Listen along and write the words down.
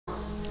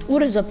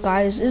What is up,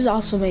 guys? It's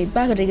Awesome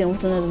back again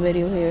with another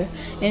video here,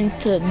 and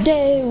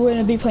today we're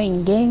gonna be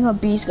playing Gang of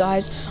Beasts,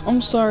 guys.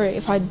 I'm sorry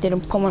if I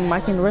didn't come on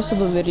mic in the rest of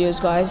the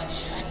videos, guys.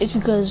 It's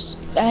because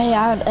I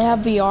have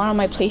VR on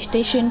my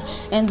PlayStation,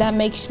 and that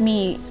makes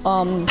me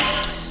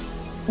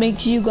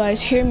makes you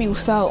guys hear me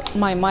without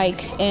my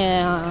mic,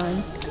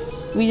 and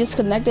we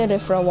disconnected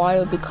it for a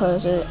while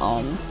because the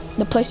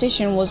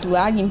PlayStation was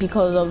lagging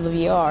because of the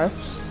VR.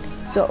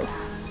 So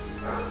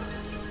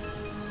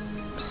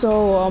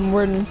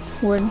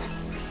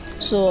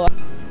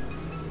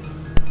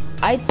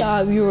I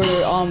thought you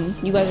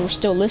guys were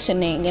still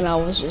listening, and that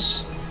was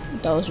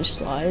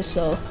just lies.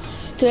 So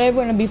today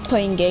we're gonna be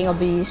playing Gang of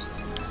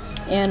Beasts,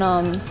 and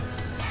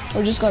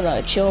we're just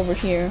gonna chill over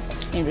here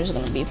and we're just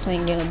gonna be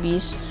playing Gang of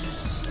Beasts.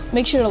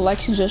 Make sure to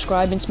like and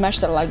subscribe and smash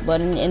that like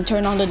button and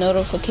turn on the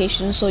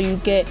notifications so you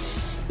get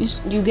news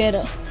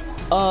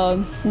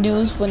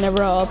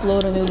whenever I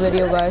upload a new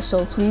video, guys.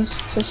 So please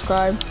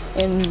subscribe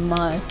in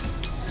my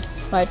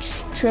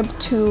trip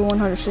to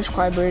 100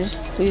 subscribers.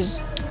 Please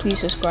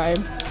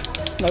subscribe.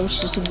 My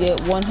wish is to get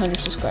 100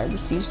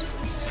 subscribers, please.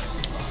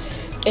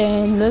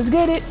 And let's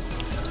get it.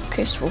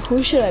 Okay, so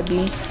who should I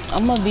be?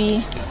 I'm gonna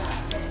be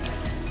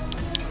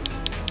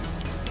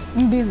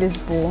this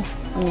bull.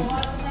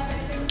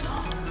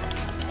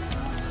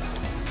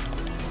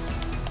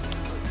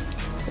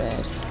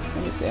 Red.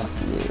 What do we have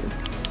to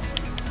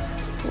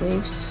do?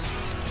 Waves.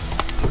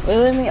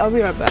 Wait, I'll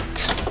be right back.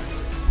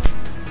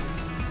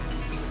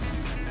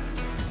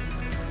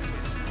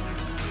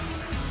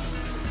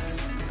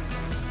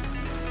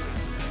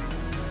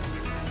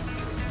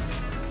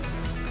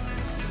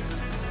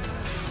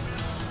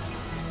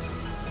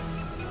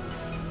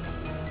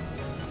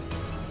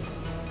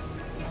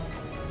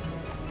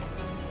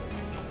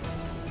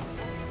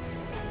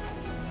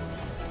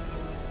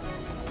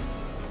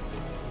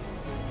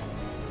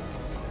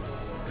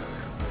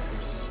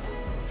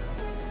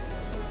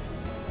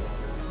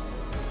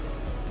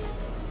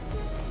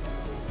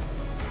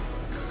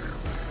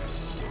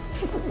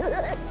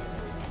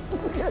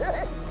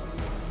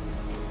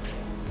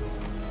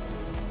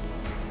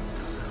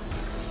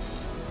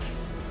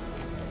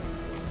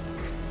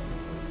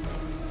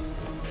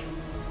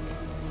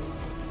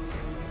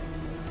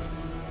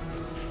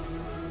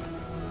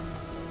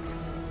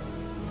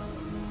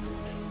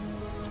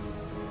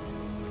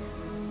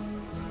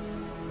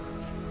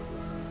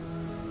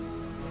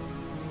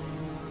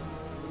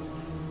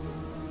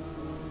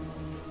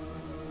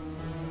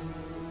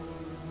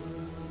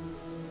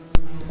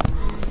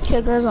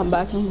 Okay, guys, I'm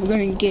back and we're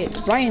gonna get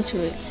right into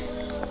it.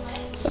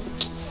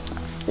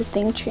 The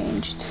thing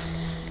changed.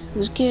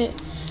 Let's get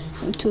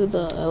into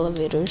the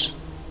elevators.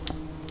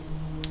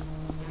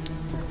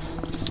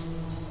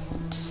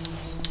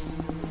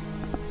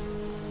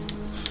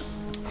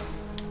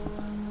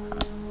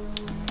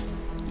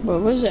 Bro,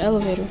 where's the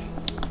elevator?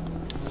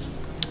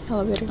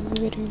 Elevator.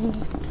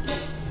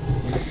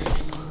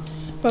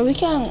 Bro, we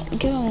can't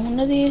get on one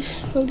of these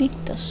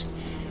bolitas.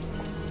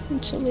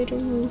 Insulator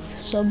roof,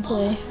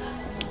 subway.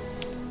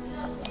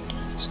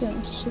 Let's get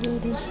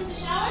insulator.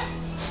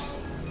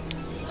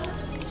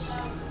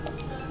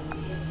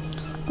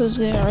 Let's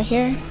get right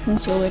here.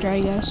 Insulator, I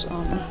guess.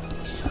 I'm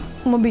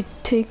gonna be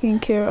taking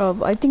care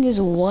of, I think it's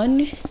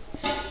one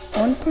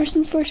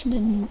person first, and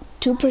then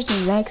 2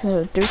 persons next,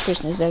 or 3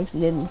 persons next,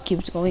 and then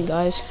keeps going,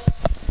 guys.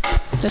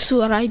 That's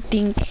what I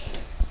think.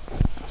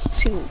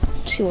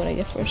 See what I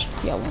get first.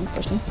 Yeah, 1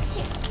 person.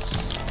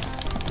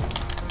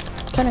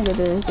 Kinda good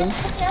at this game.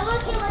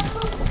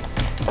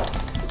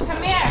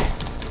 Come here.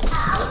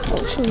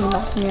 Oh shit, he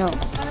knocked me out.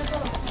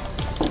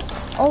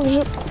 Oh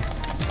shit.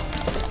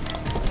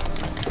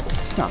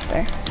 It's not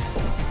fair.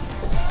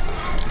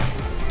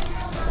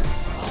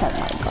 Oh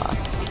my god.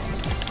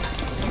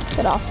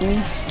 Get off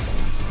me.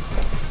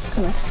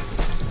 Come here.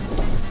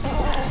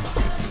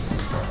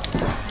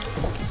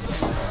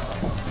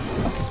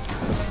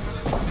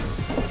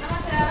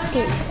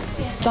 Get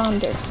down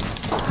there.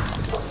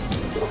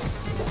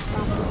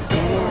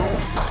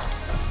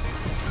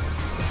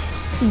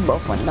 You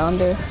both went down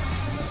there.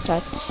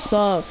 That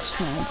sucks,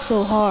 man. It's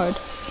so hard.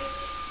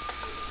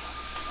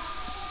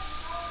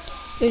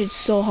 It's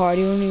so hard.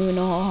 You don't even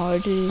know how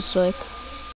hard it is. Like,